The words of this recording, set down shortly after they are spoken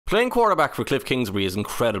Playing quarterback for Cliff Kingsbury is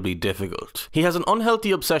incredibly difficult. He has an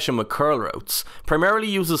unhealthy obsession with curl routes, primarily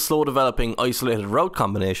uses slow developing isolated route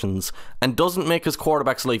combinations, and doesn't make his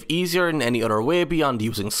quarterback's life easier in any other way beyond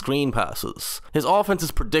using screen passes. His offense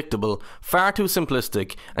is predictable, far too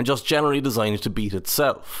simplistic, and just generally designed to beat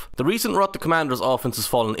itself. The recent rut the Commanders' offense has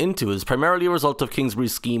fallen into is primarily a result of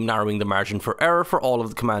Kingsbury's scheme narrowing the margin for error for all of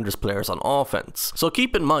the Commanders' players on offense. So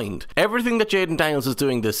keep in mind, everything that Jayden Daniels is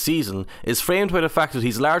doing this season is framed by the fact that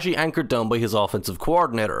he's largely anchored down by his offensive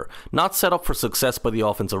coordinator, not set up for success by the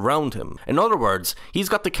offense around him. In other words, he's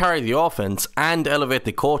got to carry the offense and elevate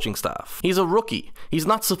the coaching staff. He's a rookie. He's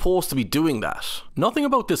not supposed to be doing that. Nothing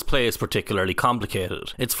about this play is particularly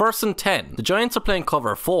complicated. It's 1st and 10. The Giants are playing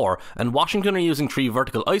cover 4, and Washington are using 3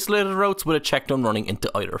 vertical isolated routes with a check down running into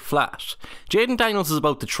either flat. Jayden Daniels is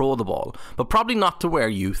about to throw the ball, but probably not to where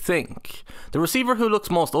you think. The receiver who looks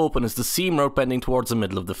most open is the seam route bending towards the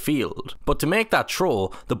middle of the field. But to make that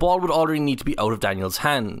throw, the ball would already need to be out of Daniels'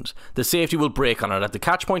 hand. The safety will break on it at the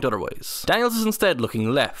catch point otherwise. Daniels is instead looking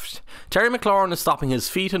left. Terry McLaurin is stopping his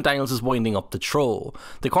feet and Daniels is winding up the throw.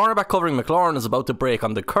 The cornerback covering McLaurin is about to break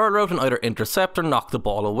on the curl route and either intercept or knock the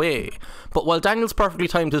ball away. But while Daniels perfectly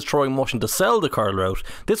timed his throwing motion to sell the curl route,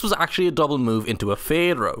 this was actually a double move into a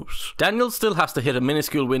fade route. Daniels still has to hit a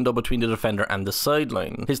minuscule window between the defender and the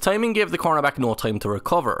sideline. His timing gave the cornerback no time to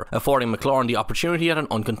recover, affording McLaurin the opportunity at an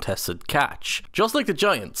uncontested catch. Just like the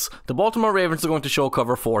Giants, the Baltimore Ravens are going to show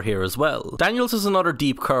cover 4 here as well. Daniels has another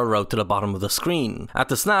deep curl route to the bottom of the screen. At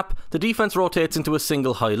the snap, the defense rotates into a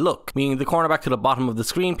single high look, meaning the cornerback to the bottom of the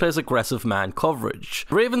screen plays aggressive man coverage.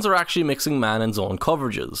 The Ravens are actually mixing man and zone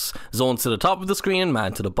coverages. Zones to the top of the screen and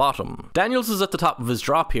man to the bottom. Daniels is at the top of his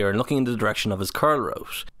drop here and looking in the direction of his curl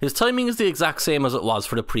route. His timing is the exact same as it was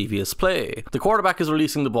for the previous play. The quarterback is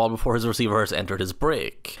releasing the ball before his receiver has entered his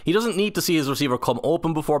break. He doesn't need to see his receiver come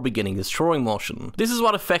open before beginning his throwing motion. This is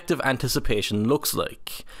what effective anticipation looks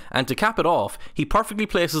like. And to cap it off, he perfectly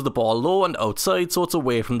places the ball low and outside so it's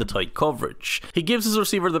away from the tight coverage. He gives his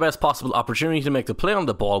receiver the best possible opportunity to make the play on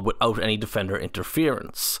the ball without any defender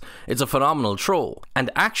interference. It's a phenomenal throw, and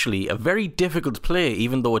actually a very difficult play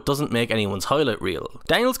even though it doesn't make anyone's highlight reel.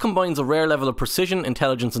 Daniels combines a rare level of precision,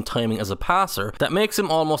 intelligence and timing as a passer that makes him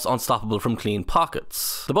almost unstoppable from clean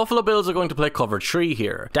pockets. The Buffalo Bills are going to play cover 3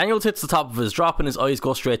 here. Daniels hits the top of his drop and his eyes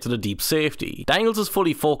go straight to the deep safety. Daniels is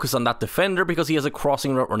fully focused on that defender because he has a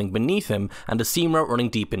crossing route running beneath him and a seam route running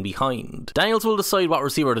deep in behind. Daniels will decide what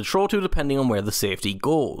receiver to throw to depending on where the safety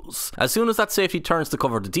goes. As soon as that safety turns to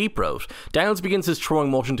cover the deep route, Daniels begins his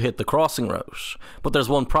throwing motion to hit the crossing route. But there's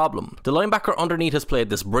one problem. The linebacker underneath has played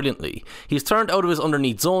this brilliantly. He's turned out of his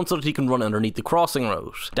underneath zone so that he can run underneath the crossing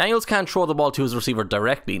route. Daniels can't throw the ball to his receiver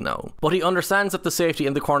directly now, but he understands that the safety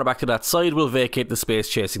and the cornerback to that side will vacate the space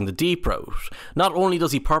chasing the deep route. Not only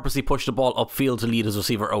does he purposely push the ball upfield to lead his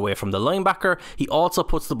receiver away from the linebacker, he also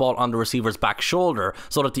puts the ball on the receiver's back shoulder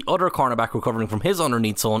so that the other cornerback recovering from his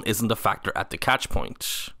underneath zone isn't a factor at the catch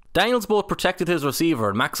point. Daniels both protected his receiver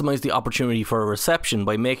and maximised the opportunity for a reception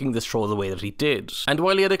by making this throw the way that he did. And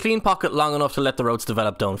while he had a clean pocket long enough to let the routes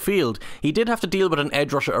develop downfield, he did have to deal with an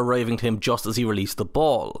edge rusher arriving to him just as he released the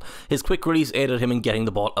ball. His quick release aided him in getting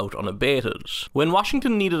the ball out unabated. When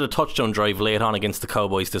Washington needed a touchdown drive late on against the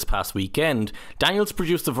Cowboys this past weekend, Daniels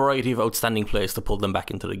produced a variety of outstanding plays to pull them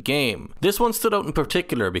back into the game. This one stood out in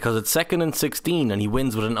particular because it's 2nd and 16 and he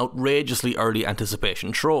wins with an outrageously early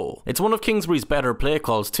anticipation throw. It's one of Kingsbury's better play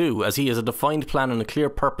calls too, as he has a defined plan and a clear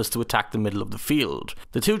purpose to attack the middle of the field.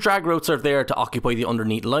 The 2 drag routes are there to occupy the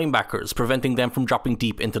underneath linebackers, preventing them from dropping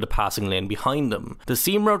deep into the passing lane behind them. The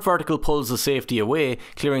seam route vertical pulls the safety away,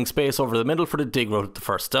 clearing space over the middle for the dig route at the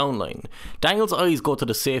first down line. Daniels' eyes go to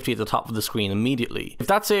the safety at the top of the screen immediately. If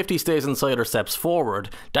that safety stays inside or steps forward,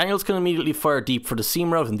 Daniels can immediately fire deep for the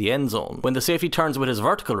seam route in the end zone. When the safety turns with his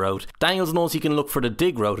vertical route, Daniels knows he can look for the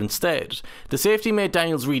dig route instead. The safety made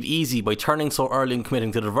Daniels read easy by turning so early and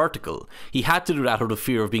committing to the vertical. He had to do that out of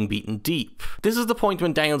fear of being beaten deep. This is the point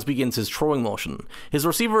when Daniels begins his throwing motion. His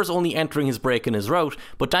receiver is only entering his break in his route,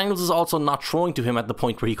 but Daniels is also not throwing to him at the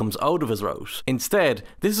point where he comes out of his route. Instead,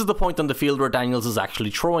 this is the point on the field where Daniels is actually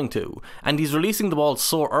throwing to, and he's releasing the ball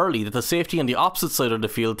so early that the safety on the opposite side of the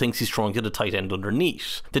field thinks he's throwing to the tight end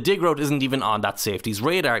underneath. The dig route isn't even on that safety's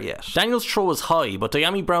radar yet. Daniels' throw is high, but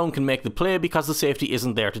Diami Brown can make the play because the safety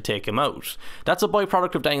isn't there to take him out. That's a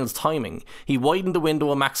byproduct of Daniels' timing. He widened the window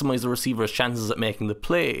a maximise the receiver's chances at making the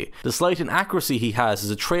play. The slight inaccuracy he has is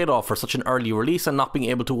a trade-off for such an early release and not being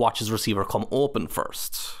able to watch his receiver come open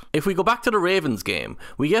first. If we go back to the Ravens game,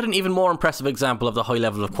 we get an even more impressive example of the high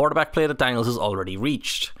level of quarterback play that Daniels has already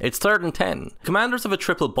reached. It's 3rd and 10. Commanders have a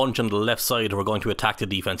triple bunch on the left side who are going to attack the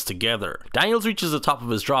defense together. Daniels reaches the top of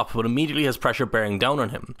his drop but immediately has pressure bearing down on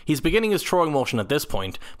him. He's beginning his throwing motion at this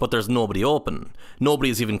point, but there's nobody open. Nobody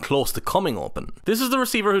is even close to coming open. This is the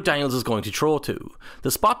receiver who Daniels is going to throw to.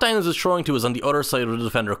 The spot Daniels is throwing to is on the other side of the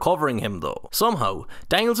defender covering him though. Somehow,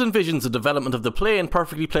 Daniels envisions the development of the play and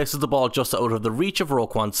perfectly places the ball just out of the reach of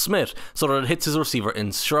Roquan Smith so that it hits his receiver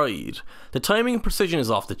in stride. The timing and precision is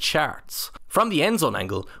off the charts. From the end zone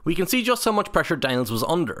angle, we can see just how much pressure Daniels was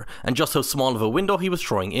under and just how small of a window he was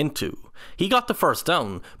throwing into. He got the first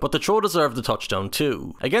down, but the throw deserved the touchdown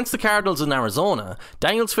too. Against the Cardinals in Arizona,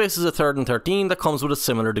 Daniels faces a 3rd and 13 that comes with a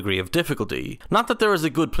similar degree of difficulty. Not that there is a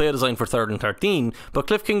good play design for 3rd and 13, but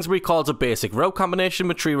Cliff Kingsbury calls a basic route combination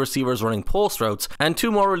with 3 receivers running post routes and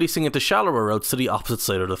 2 more releasing into shallower routes to the opposite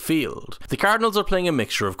side of the field. The Cardinals are playing a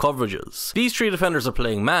mixture of coverages. These 3 defenders are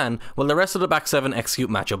playing man, while the rest of the back 7 execute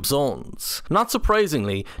matchup zones. Not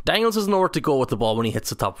surprisingly, Daniels has nowhere to go with the ball when he hits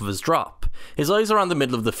the top of his drop. His eyes are on the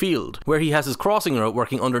middle of the field, where he has his crossing route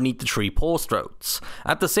working underneath the 3 post routes.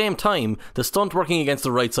 At the same time, the stunt working against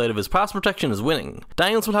the right side of his pass protection is winning.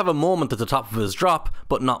 Daniels will have a moment at the top of his drop,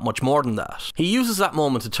 but not much more than that. He uses that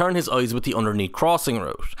moment to turn his eyes with the underneath crossing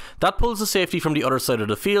route. That pulls the safety from the other side of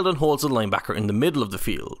the field and holds the linebacker in the middle of the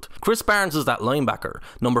field. Chris Barnes is that linebacker,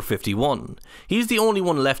 number 51. He's the only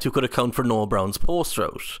one left who could account for Noah Brown's post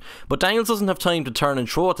route. But Daniels doesn't have time to turn and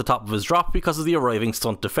throw at the top of his drop because of the arriving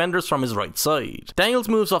stunt defenders from his right side. Daniels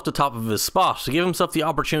moves off the top of his spot to give himself the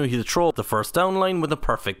opportunity to throw at the first down line with a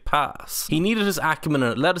perfect pass. He needed his acumen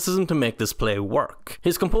and athleticism to make this play work.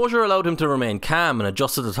 His composure allowed him to remain calm and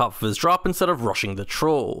adjust at the top of his drop instead of rushing the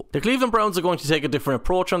throw. The Cleveland Browns are going to take a different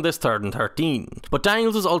approach on this 3rd and 13, but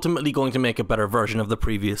Daniels is ultimately going to make a better version of the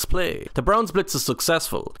previous play. The Browns blitz is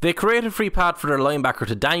successful. They create a free path for their linebacker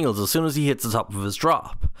to Daniels as soon as he hits the top of his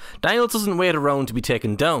drop. Daniels doesn't wait around to be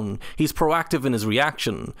taken down, he's proactive in his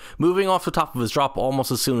reaction, moving off the top of his drop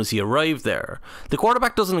almost as soon as he arrived there. The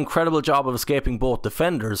quarterback does an incredible job of escaping both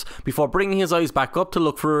defenders before bringing his eyes back up to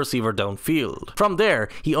look for a receiver downfield. From there,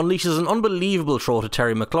 he unleashes an unbelievable throw to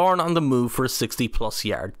Terry McLaurin on the move for a 60+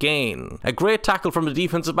 yard gain. A great tackle from the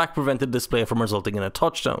defensive back prevented this play from resulting in a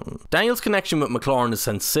touchdown. Daniels' connection with McLaurin is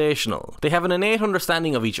sensational. They have an innate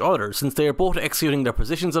understanding of each other since they are both executing their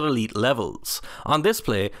positions at elite levels. On this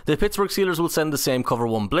play, the Pittsburgh Steelers will send the same cover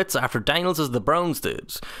 1 blitz after Daniels as the Browns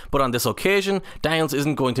did, but on this occasion, Daniels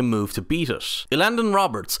isn't going to move to beat it. Elandon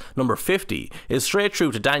Roberts, number 50, is straight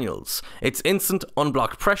through to Daniels. It's instant,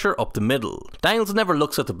 unblocked pressure up the middle. Daniels never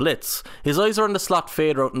looks at the blitz. His eyes are on the slot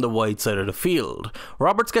fade route on the wide side of the field.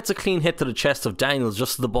 Roberts gets a clean hit to the chest of Daniels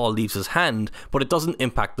just as the ball leaves his hand, but it doesn't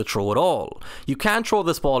impact the throw at all. You can't throw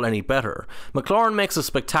this ball any better. McLaurin makes a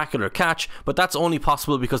spectacular catch, but that's only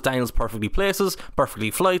possible because Daniels perfectly places,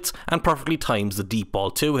 perfectly flights, and perfectly times the deep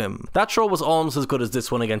ball to him. That throw was almost as good as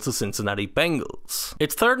this one against the Cincinnati Bengals.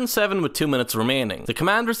 It's 3rd and 7 with 2 minutes remaining. The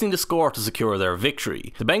Commanders need to score to secure their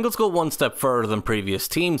victory. The Bengals go one step further than previous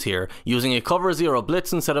teams here, using a cover 0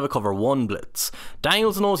 blitz instead of a cover 1 blitz.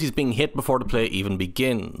 Daniels knows he's being hit before the play even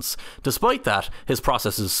begins. Despite that, his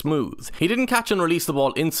process is smooth. He didn't catch and release the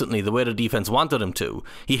ball instantly the way the defense wanted him to.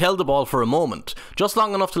 He held the ball for a moment, just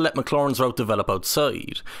long enough to let McLaurin's route develop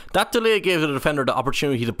outside. That delay gave the defender the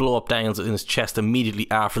opportunity to blow up Daniels in his chest immediately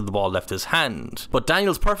after the ball left his hand. But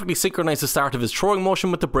Daniels perfectly synchronized the start of his throwing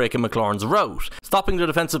motion with the break in McLaurin's route, stopping the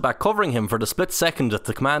defensive back covering him for the split second that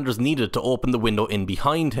the Commanders needed to open the window in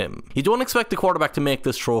behind him. You don't expect the quarterback to make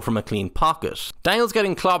this throw from a clean pocket. Daniels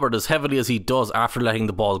getting clobbered as heavily as he does after letting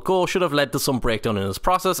the ball go should have led to some breakdown in his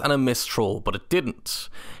process and a missed throw, but it didn't.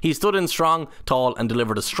 He stood in strong, tall, and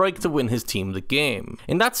delivered a strike to win his team the game.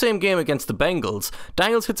 In that same game against the Bengals,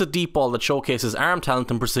 Daniels hits a deep ball that showcases arm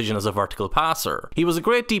talent and precision as a vertical passer. He was a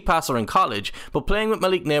great deep passer in college, but playing with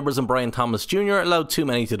Malik Neighbors and Brian Thomas Jr. allowed too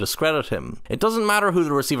many to discredit him. It doesn't matter who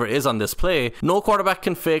the receiver is on this play, no quarterback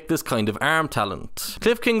can fake this kind of arm talent.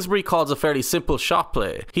 Cliff Kingsbury calls a fairly simple shot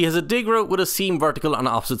play. He has a dig route with a seam vertical on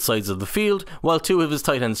opposite sides of the field, while 2 of his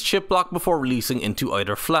tight ends chip block before releasing into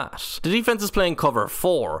either flat. The defense is playing cover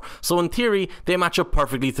 4, so in theory, they match up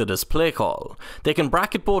perfectly to this play call. They can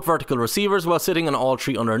bracket both vertical receivers while sitting on all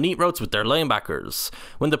 3 underneath routes with their linebackers.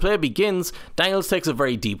 When the play begins, Daniels takes a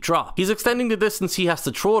very deep drop. He's extending the distance he has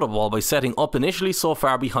to throw the ball by setting up initially so far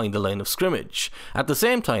far behind the line of scrimmage. At the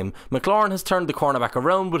same time, McLaurin has turned the cornerback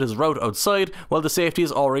around with his route outside, while the safety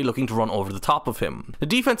is already looking to run over the top of him. The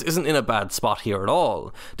defense isn't in a bad spot here at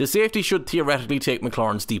all. The safety should theoretically take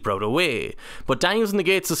McLaurin's deep route away, but Daniels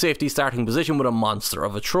negates the safety's starting position with a monster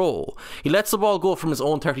of a throw. He lets the ball go from his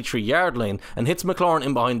own 33-yard line and hits McLaurin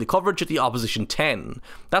in behind the coverage at the opposition 10.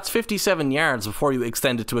 That's 57 yards before you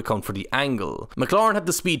extend it to account for the angle. McLaurin had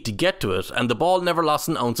the speed to get to it, and the ball never lost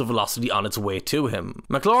an ounce of velocity on its way to him.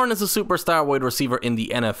 McLaurin is a superstar wide receiver in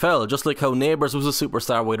the NFL, just like how Neighbors was a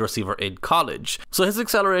superstar wide receiver in college, so his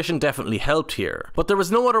acceleration definitely helped here. But there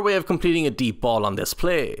was no other way of completing a deep ball on this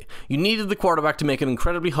play. You needed the quarterback to make an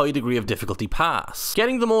incredibly high degree of difficulty pass.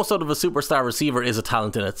 Getting the most out of a superstar receiver is a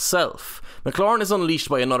talent in itself. McLaurin is unleashed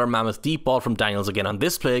by another mammoth deep ball from Daniels again on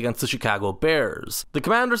this play against the Chicago Bears. The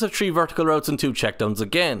Commanders have 3 vertical routes and 2 checkdowns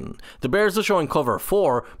again. The Bears are showing cover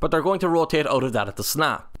 4, but they're going to rotate out of that at the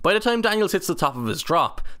snap. By the time Daniels hits the top of his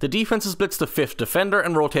drop, the defense has blitzed the 5th defender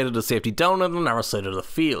and rotated the safety down on the narrow side of the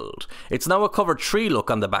field. It's now a cover 3 look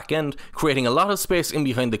on the back end, creating a lot of space in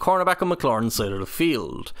behind the cornerback on McLaurin's side of the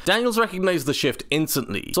field. Daniels recognised the shift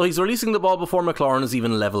instantly, so he's releasing the ball before McLaurin is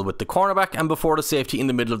even level with the cornerback and before the safety in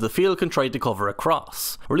the middle of the field can try to cover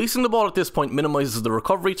across. Releasing the ball at this point minimises the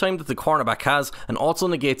recovery time that the cornerback has and also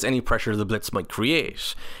negates any pressure the blitz might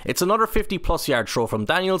create. It's another 50+ yard throw from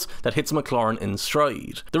Daniels that hits McLaurin in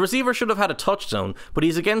stride. The receiver should have had a touchdown, but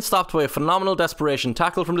he's again stopped by a phenomenal desperation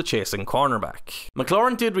tackle from the chasing cornerback.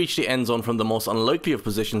 McLaurin did reach the end zone from the most unlikely of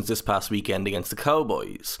positions this past weekend against the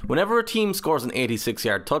Cowboys. Whenever a team scores an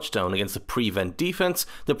 86-yard touchdown against a prevent defense,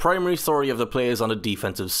 the primary story of the play is on the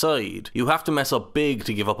defensive side. You have to mess up big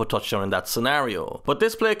to give up a touchdown in that scenario. But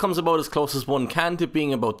this play comes about as close as one can to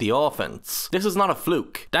being about the offense. This is not a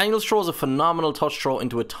fluke. Daniels throws a phenomenal touch throw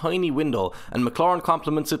into a tiny window, and McLaurin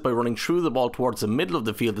complements it by running through the ball towards the middle of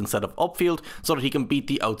the field instead of upfield so that he can beat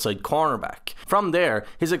the outside cornerback. From there,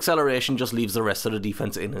 his acceleration just leaves the rest of the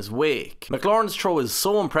defense in his wake. McLaurin's throw is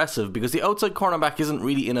so impressive because the outside cornerback isn't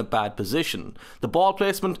really in a bad position. The ball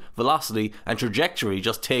placement, velocity, and trajectory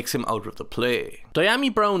just takes him out of the play.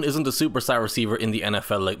 Dyami Brown isn't a superstar receiver in the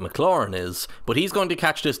NFL like McLaurin is, but he's going to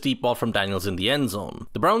catch this deep ball from Daniels in the end zone.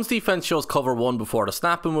 The Browns defense shows cover 1 before the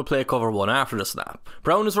snap and will play cover 1 after the snap.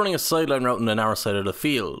 Brown is running a sideline route in the narrow side of the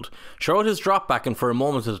field. Throughout his drop back and for a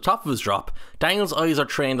moment at the top of his drop, Daniels' eyes are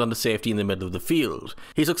trained on the safety in the middle of the field.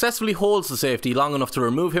 He successfully holds the safety long enough to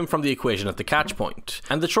remove him from the equation at the catch point,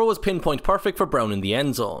 and the throw is pinpoint perfect for Brown in the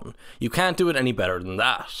end zone. You can't do it any better than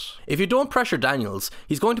that. If you don't pressure Daniels,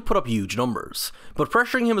 he's going to put up huge numbers, but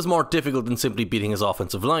pressuring him is more difficult than simply beating his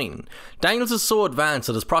offensive line. Daniels is so advanced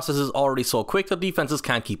that his process is already so quick that defenses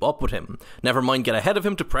can't keep up with him, never mind get ahead of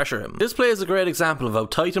him to pressure him. This play is a great example of how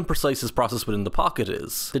tight and precise his process within the pocket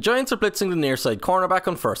is. The Giants are blitzing the near side cornerback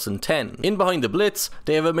on 1st and 10. In behind the blitz,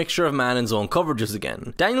 they have a mixture of man and zone coverages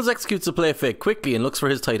again. Daniels executes the play fake quickly and looks for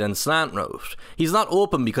his tight end slant route. He's not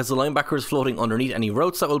open because the linebacker is floating underneath any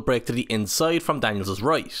routes that will break to the inside from Daniels'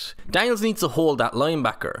 right. Daniels needs to hold that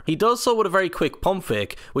linebacker. He does so with a very quick pump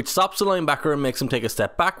fake, which stops the linebacker and makes him take a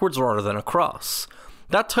step backwards rather than across.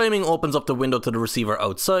 That timing opens up the window to the receiver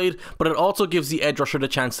outside, but it also gives the edge rusher the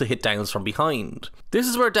chance to hit Daniels from behind. This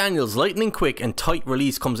is where Daniels' lightning quick and tight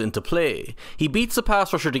release comes into play. He beats the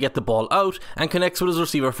pass rusher to get the ball out and connects with his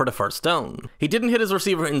receiver for the first down. He didn't hit his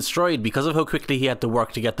receiver in stride because of how quickly he had to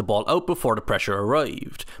work to get the ball out before the pressure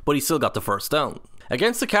arrived, but he still got the first down.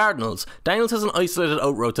 Against the Cardinals, Daniels has an isolated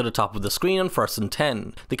out route to the top of the screen on 1st and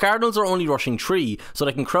 10. The Cardinals are only rushing 3, so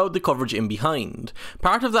they can crowd the coverage in behind.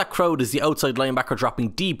 Part of that crowd is the outside linebacker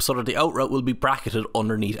dropping deep so that the out route will be bracketed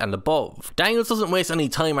underneath and above. Daniels doesn't waste any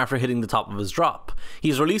time after hitting the top of his drop.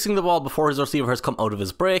 He's releasing the ball before his receiver has come out of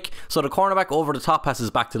his break, so the cornerback over the top has his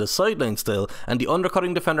back to the sideline still, and the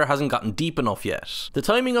undercutting defender hasn't gotten deep enough yet. The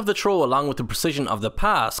timing of the throw along with the precision of the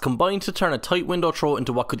pass combined to turn a tight window throw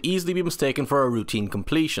into what could easily be mistaken for a routine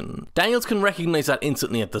completion. Daniels can recognize that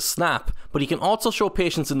instantly at the snap, but he can also show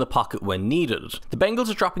patience in the pocket when needed. The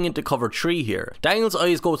Bengals are dropping into cover 3 here. Daniels'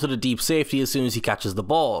 eyes go to the deep safety as soon as he catches the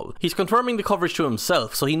ball. He's confirming the coverage to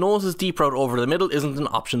himself, so he knows his deep route over the middle isn't an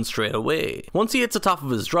option straight away. Once he hits the top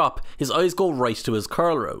of his drop, his eyes go right to his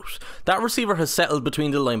curl route. That receiver has settled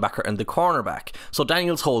between the linebacker and the cornerback, so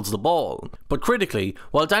Daniels holds the ball. But critically,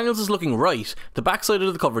 while Daniels is looking right, the backside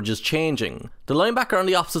of the coverage is changing. The The linebacker on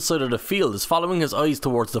the opposite side of the field is following his eyes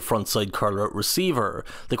towards the front side curl route receiver.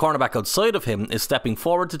 The cornerback outside of him is stepping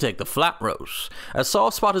forward to take the flat route. A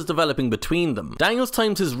soft spot is developing between them. Daniels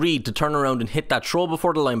times his read to turn around and hit that throw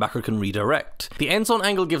before the linebacker can redirect. The end zone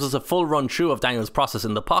angle gives us a full run through of Daniels' process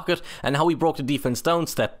in the pocket and how he broke the defense down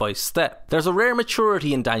step by step. There's a rare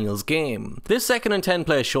maturity in Daniels' game. This 2nd and 10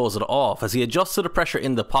 play shows it off as he adjusts to the pressure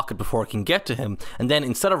in the pocket before it can get to him, and then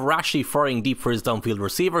instead of rashly firing deep for his downfield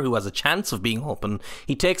receiver who has a chance of being open,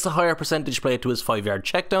 he takes a higher percentage play to his 5-yard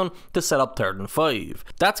check down to set up 3rd and 5.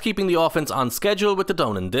 That's keeping the offense on schedule with the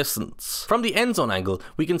down and distance. From the end zone angle,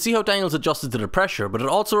 we can see how Daniels adjusted to the pressure, but it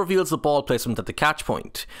also reveals the ball placement at the catch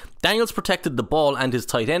point. Daniels protected the ball and his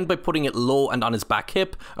tight end by putting it low and on his back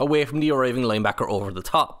hip, away from the arriving linebacker over the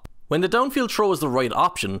top. When the downfield throw is the right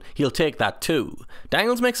option, he'll take that too.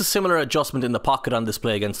 Daniels makes a similar adjustment in the pocket on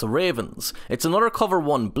display against the Ravens. It's another cover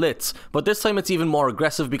 1 blitz, but this time it's even more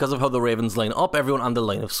aggressive because of how the Ravens line up everyone on the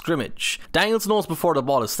line of scrimmage. Daniels knows before the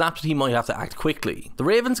ball is snapped that he might have to act quickly. The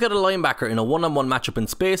Ravens get a linebacker in a 1-on-1 matchup in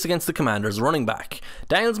space against the Commanders' running back.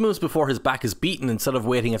 Daniels moves before his back is beaten instead of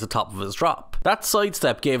waiting at the top of his drop. That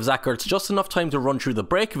sidestep gave Zach Ertz just enough time to run through the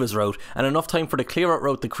break of his route and enough time for the clear out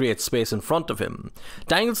route to create space in front of him.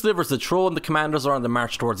 Daniels delivers the throw and the Commanders are on the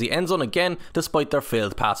march towards the end zone again despite their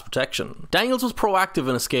failed pass protection. Daniels was proactive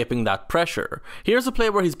in escaping that pressure. Here's a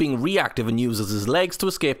play where he's being reactive and uses his legs to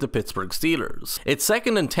escape the Pittsburgh Steelers. It's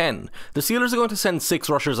 2nd and 10. The Steelers are going to send 6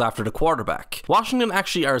 rushers after the quarterback. Washington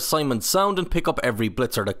actually are assignment sound and pick up every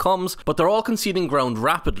blitzer that comes, but they're all conceding ground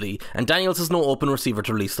rapidly and Daniels has no open receiver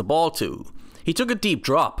to release the ball to. He took a deep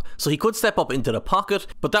drop, so he could step up into the pocket,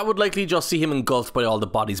 but that would likely just see him engulfed by all the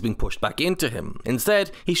bodies being pushed back into him.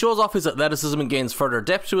 Instead, he shows off his athleticism and gains further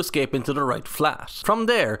depth to escape into the right flat. From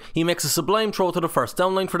there, he makes a sublime throw to the first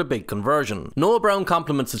down line for the big conversion. Noah Brown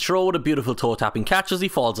complements the throw with a beautiful toe-tapping catch as he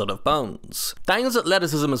falls out of bounds. Daniels'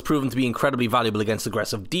 athleticism has proven to be incredibly valuable against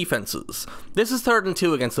aggressive defenses. This is 3rd and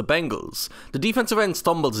 2 against the Bengals. The defensive end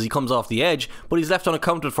stumbles as he comes off the edge, but he's left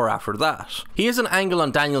unaccounted for after that. He has an angle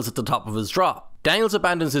on Daniels at the top of his drop. Daniels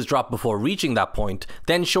abandons his drop before reaching that point,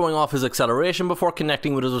 then showing off his acceleration before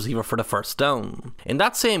connecting with his receiver for the first down. In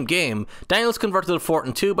that same game, Daniels converted a 4th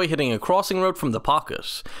and 2 by hitting a crossing route from the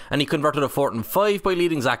pocket, and he converted a 4th and 5 by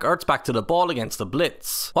leading Zach Ertz back to the ball against the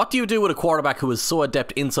blitz. What do you do with a quarterback who is so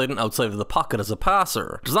adept inside and outside of the pocket as a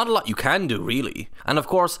passer? There's not a lot you can do, really. And of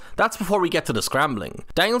course, that's before we get to the scrambling.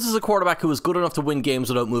 Daniels is a quarterback who is good enough to win games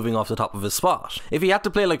without moving off the top of his spot. If he had to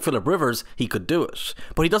play like Phillip Rivers, he could do it.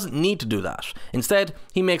 But he doesn't need to do that. Instead,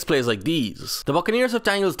 he makes plays like these. The Buccaneers have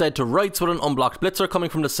Daniels dead to rights with an unblocked blitzer coming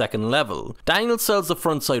from the 2nd level. Daniels sells the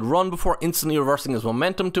frontside run before instantly reversing his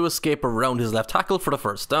momentum to escape around his left tackle for the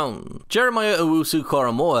first down. Jeremiah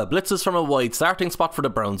Owusu-Koramoah blitzes from a wide starting spot for the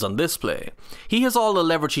Browns on this play. He has all the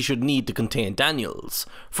leverage he should need to contain Daniels.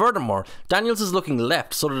 Furthermore, Daniels is looking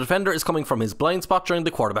left, so the defender is coming from his blind spot during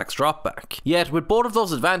the quarterback's dropback. Yet, with both of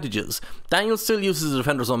those advantages, Daniels still uses the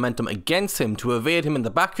defender's momentum against him to evade him in the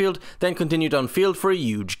backfield, then continue downfield for a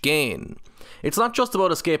huge gain. It's not just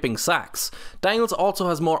about escaping sacks. Daniels also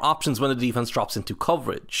has more options when the defense drops into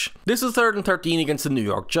coverage. This is 3rd and 13 against the New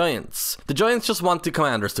York Giants. The Giants just want the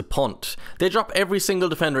Commanders to punt. They drop every single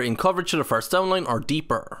defender in coverage to the first down line or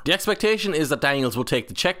deeper. The expectation is that Daniels will take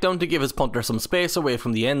the check down to give his punter some space away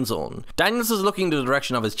from the end zone. Daniels is looking in the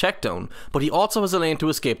direction of his check down, but he also has a lane to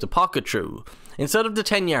escape the pocket through. Instead of the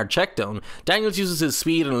 10-yard check down, Daniels uses his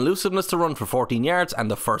speed and elusiveness to run for 14 yards and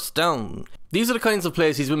the first down. These are the kinds of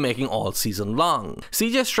plays he's been making all season long.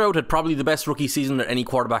 CJ Stroud had probably the best rookie season that any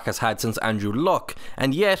quarterback has had since Andrew Luck,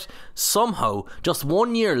 and yet, somehow, just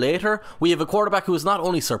 1 year later, we have a quarterback who has not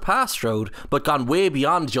only surpassed Stroud, but gone way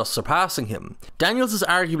beyond just surpassing him. Daniels is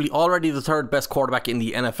arguably already the 3rd best quarterback in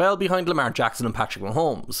the NFL behind Lamar Jackson and Patrick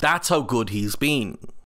Mahomes. That's how good he's been.